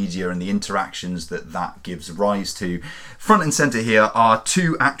social media and the interactions that gives rise to. Front and centre here are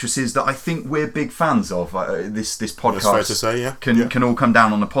two actresses that I think we're big fans of. This podcast That's fair to say, yeah. can all come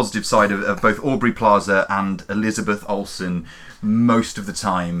down on the positive side of both Aubrey Plaza and Elizabeth Olsen most of the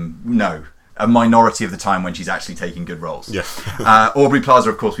time. No, a minority of the time when she's actually taking good roles. Yeah. Aubrey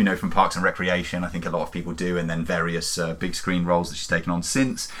Plaza, of course, we know from Parks and Recreation. I think a lot of people do, and then various big screen roles that she's taken on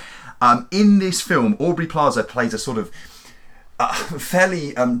since. In this film, Aubrey Plaza plays a sort of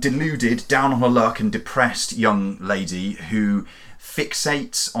fairly deluded, down on her luck and depressed young lady who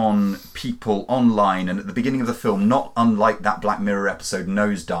fixates on people online, and at the beginning of the film, not unlike that Black Mirror episode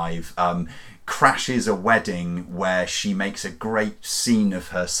Nosedive, crashes a wedding where she makes a great scene of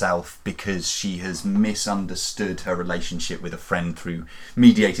herself because she has misunderstood her relationship with a friend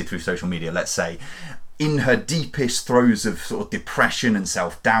mediated through social media, let's say. In her deepest throes of sort of depression and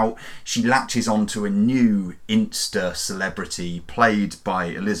self-doubt, she latches onto a new Insta celebrity played by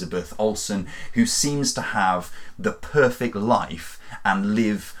Elizabeth Olsen, who seems to have the perfect life and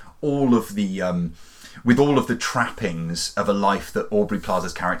live all of the with all of the trappings of a life that Aubrey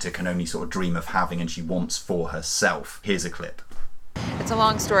Plaza's character can only sort of dream of having and she wants for herself. Here's a clip. It's a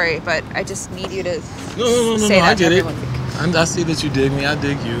long story, but I just need you to No, say that I get to it. everyone. I see that you dig me. I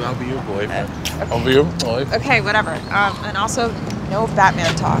dig you. I'll be your boyfriend. Okay. I'll be your boy. Okay, whatever. And also, no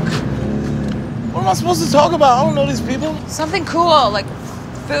Batman talk. What am I supposed to talk about? I don't know these people. Something cool, like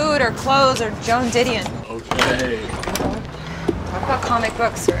food or clothes or Joan Didion. Okay. Talk about comic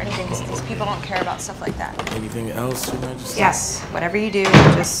books or anything. These people don't care about stuff like that. Anything else? Just Yes, whatever you do,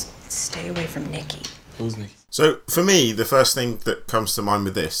 just stay away from Nikki. Who's Nikki? So, for me, the first thing that comes to mind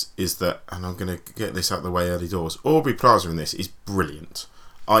with this is that, and I'm going to get this out of the way early doors, Aubrey Plaza in this is brilliant.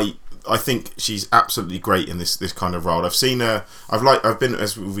 I think she's absolutely great in this kind of role. I've seen her. I've been,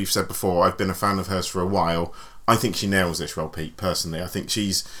 as we've said before, I've been a fan of hers for a while. I think she nails this role, Pete. Personally, I think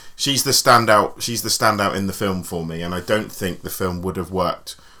she's the standout. She's the standout in the film for me, and I don't think the film would have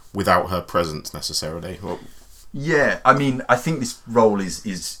worked without her presence necessarily. Yeah, I mean, I think this role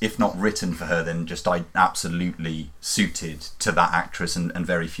is if not written for her, then just absolutely suited to that actress and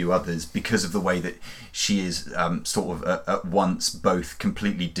very few others because of the way that she is sort of at once both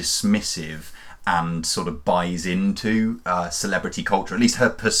completely dismissive and sort of buys into celebrity culture, at least her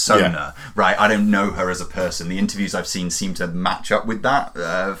persona, right? I don't know her as a person. The interviews I've seen seem to match up with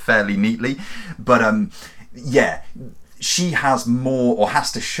that fairly neatly. But yeah, she has more, or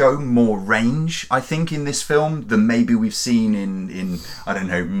has to show more range, I think, in this film than maybe we've seen in I don't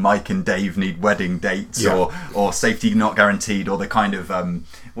know, Mike and Dave Need Wedding Dates, or Safety Not Guaranteed, or the kind of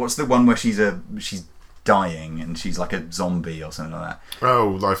what's the one where she's dying and she's like a zombie or something like that.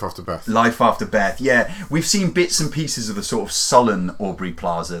 Oh, Life After Beth. Life After Beth, yeah. We've seen bits and pieces of the sort of sullen Aubrey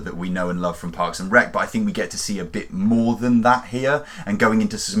Plaza that we know and love from Parks and Rec, but I think we get to see a bit more than that here, and going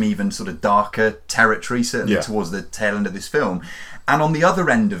into some even sort of darker territory, certainly towards the tail end of this film. And on the other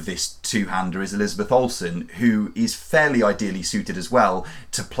end of this two-hander is Elizabeth Olsen, who is fairly ideally suited as well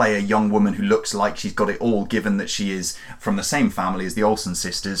to play a young woman who looks like she's got it all, given that she is from the same family as the Olsen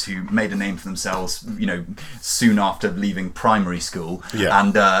sisters, who made a name for themselves, you know, soon after leaving primary school,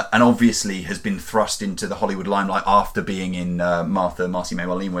 and obviously has been thrust into the Hollywood limelight after being in Marcy May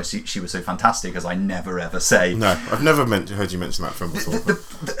Marlene, where she was so fantastic, as I never ever say. No, I've never heard you mention that film before.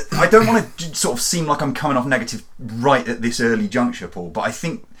 I don't want to sort of seem like I'm coming off negative right at this early juncture, Paul, but I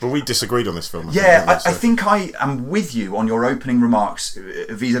think... But we disagreed on this film. I think I am with you on your opening remarks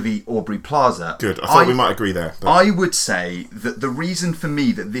vis-a-vis Aubrey Plaza. Good, I thought we might agree there. But... I would say that the reason for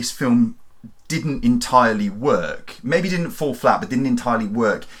me that this film didn't entirely work, maybe didn't fall flat, but didn't entirely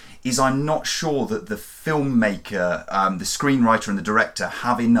work, is I'm not sure that the filmmaker, the screenwriter and the director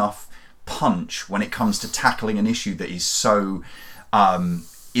have enough punch when it comes to tackling an issue that is so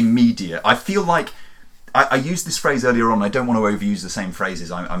immediate. I feel like I used this phrase earlier on. I don't want to overuse the same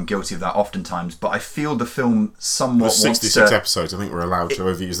phrases. I'm guilty of that oftentimes. But I feel the film somewhat wants to... 66 episodes. I think we're allowed to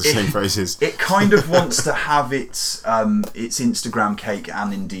overuse the same phrases. It kind of wants to have its Instagram cake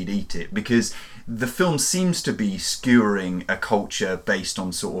and indeed eat it, because the film seems to be skewering a culture based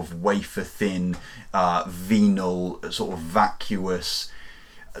on sort of wafer-thin, venal, sort of vacuous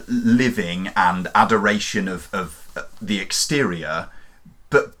living and adoration of the exterior.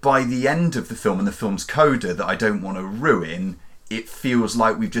 But by the end of the film, and the film's coda that I don't want to ruin, it feels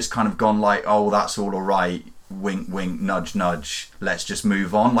like we've just kind of gone like, oh, that's all alright, wink, wink, nudge, nudge, let's just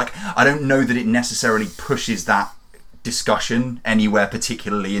move on. Like, I don't know that it necessarily pushes that discussion anywhere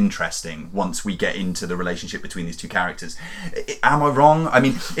particularly interesting once we get into the relationship between these two characters. Am I wrong? I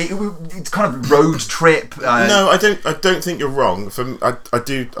mean, it's kind of road trip. No, I don't think you're wrong.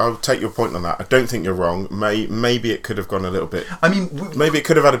 I'll take your point on that. I don't think you're wrong. Maybe it could have gone a little bit. I mean, maybe it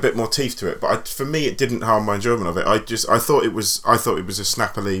could have had a bit more teeth to it. But for me, it didn't harm my enjoyment of it. I thought it was a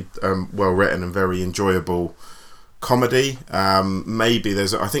snappily well written and very enjoyable comedy. Maybe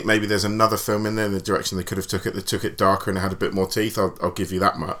there's another film in there in the direction they could have took it darker and it had a bit more teeth. I'll give you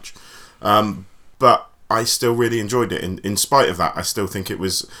that much. But I still really enjoyed it. In spite of that, I still think it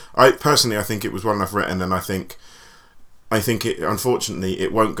was. I think it was well enough written, and I think it, unfortunately,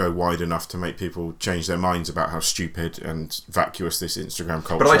 it won't go wide enough to make people change their minds about how stupid and vacuous this Instagram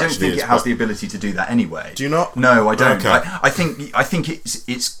culture is. But I don't think it has the ability to do that anyway. Do you not? No, I don't. Okay. I think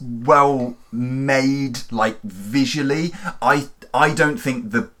it's well made, like visually. I don't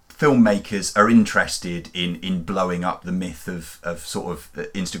think the filmmakers are interested in blowing up the myth of sort of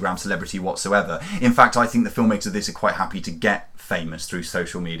Instagram celebrity whatsoever. In fact, I think the filmmakers of this are quite happy to get famous through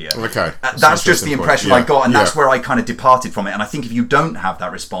social media. Okay. That's just the impression I got, and that's where I kind of departed from it. And I think if you don't have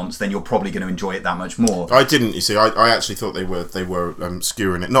that response, then you're probably going to enjoy it that much more. I didn't. You see, I actually thought they were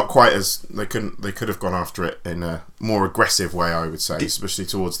skewering it. Not quite as they could have gone after it in a more aggressive way, I would say, especially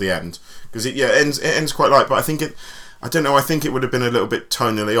towards the end, because it ends quite light. But I think it. I don't know. I think it would have been a little bit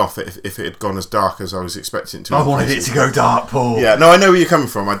tonally off if it had gone as dark as I was expecting it to. I wanted it to go dark, Paul. Yeah, no, I know where you're coming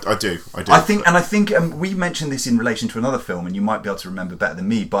from. I do. I think we mentioned this in relation to another film, and you might be able to remember better than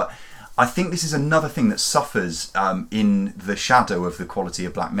me. But I think this is another thing that suffers in the shadow of the quality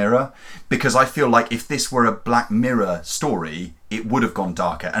of Black Mirror, because I feel like if this were a Black Mirror story, it would have gone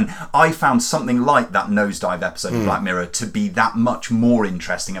darker. And I found something like that nosedive episode of Black Mirror to be that much more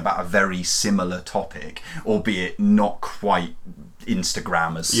interesting about a very similar topic, albeit not quite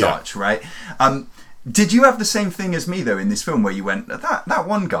Instagram as such, right? Did you have the same thing as me though in this film, where you went, that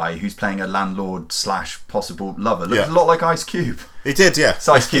one guy who's playing a landlord / possible lover looks a lot like Ice Cube? He did, yeah. It's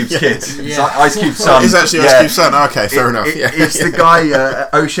Ice Cube's kid. It's Ice Cube's son. It's actually Ice Cube's son. Okay, fair enough. It's the guy,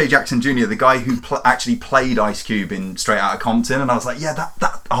 O'Shea Jackson Jr., the guy who actually played Ice Cube in Straight Outta Compton, and I was like,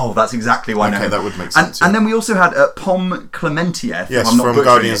 that's exactly why I know. Okay, that would make sense. And then we also had Pom Clementieff. Yes, from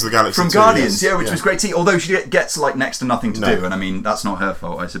Guardians of the Galaxy. From Guardians, which was great too. Although she gets like next to nothing to do, and I mean that's not her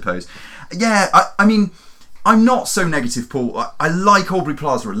fault, I suppose. Yeah, I mean, I'm not so negative, Paul. I like Aubrey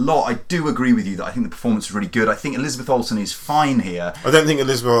Plaza a lot. I do agree with you that I think the performance is really good. I think Elizabeth Olsen is fine here. I don't think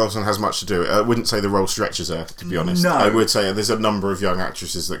Elizabeth Olsen has much to do. I wouldn't say the role stretches her, to be honest. No. I would say there's a number of young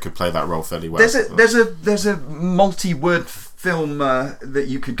actresses that could play that role fairly well. There's a multi-word film that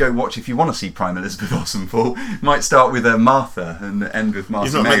you could go watch if you want to see prime Elizabeth Olsen, Paul. Might start with Martha and end with Martha.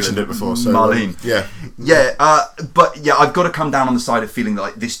 You've not mentioned it before, so Marlene. But I've got to come down on the side of feeling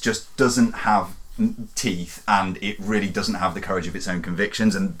like this just doesn't have teeth, and it really doesn't have the courage of its own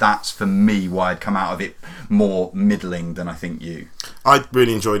convictions, and that's for me why I'd come out of it more middling than I think you. I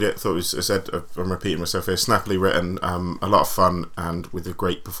really enjoyed it. Thought it was, I'm repeating myself here, snappily written, a lot of fun, and with a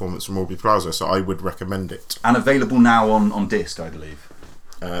great performance from Aubrey Plaza, so I would recommend it. And available now on disc, I believe.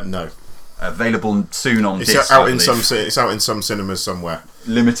 No. Available soon on disc. It's out in some cinemas somewhere.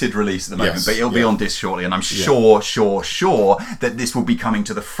 Limited release at the moment, but it'll be on disc shortly, and I'm sure that this will be coming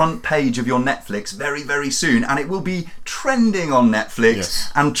to the front page of your Netflix very, very soon, and it will be trending on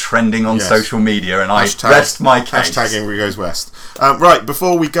Netflix and trending on social media, and I rest my case. Hashtag Ingrid Goes West. Right,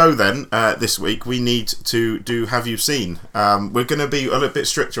 before we go then, this week, we need to do Have You Seen? We're going to be a little bit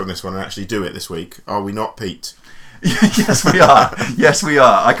stricter on this one and actually do it this week. Are we not, Pete? Yes, we are. Yes, we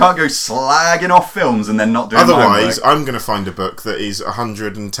are. I can't go slagging off films and then not doing my Otherwise, homework. I'm going to find a book that is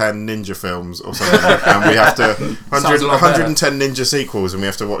 110 ninja films or something, and we have to 110 ninja sequels, and we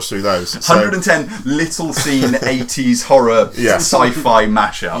have to watch through those. 110 little scene 80s horror sci-fi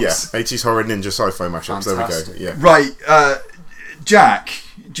mashups. Yeah, 80s horror ninja sci-fi mashups. Fantastic. There we go. Yeah. Right, Jack,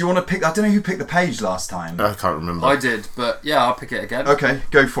 do you want to pick... I don't know who picked the page last time. I can't remember. I did, but yeah, I'll pick it again. Okay,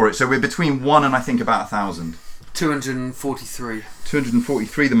 go for it. So we're between 1 and I think about 1,000. 243.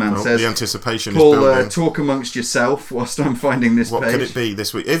 243, the man says. The anticipation Paul, is building. talk amongst yourself whilst I'm finding this What page. could it be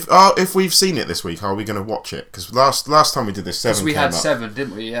this week? If we've seen it this week, are we going to watch it? Because last time we did this, 7 we came had up. 7,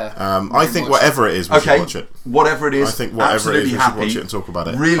 didn't we? Yeah. I think whatever it is, we should watch it. Whatever it is, I think whatever absolutely it is, we happy. should watch it and talk about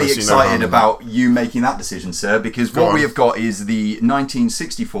it. Really I see no excited harm in about you making that decision, sir, because Go what on. we have got is the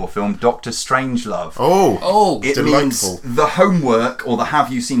 1964 film Doctor Strangelove. Oh, it delightful. means the homework or the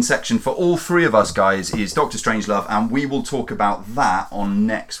have you seen section for all three of us guys is Doctor Strangelove, and we will talk about that on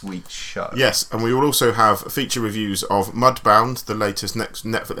next week's show. Yes, and we will also have feature reviews of Mudbound, the latest Netflix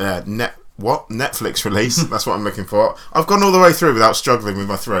release. That's what I'm looking for. I've gone all the way through without struggling with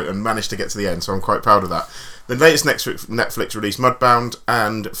my throat and managed to get to the end, so I'm quite proud of that. The latest Netflix release, Mudbound,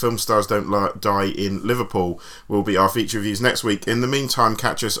 and Film Stars Don't Die in Liverpool will be our feature reviews next week. In the meantime,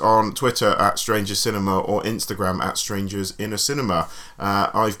 catch us on Twitter at Strangers Cinema or Instagram at Strangers in a Cinema.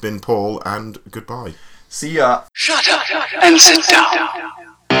 I've been Paul, and goodbye. See ya. Shut up and sit down.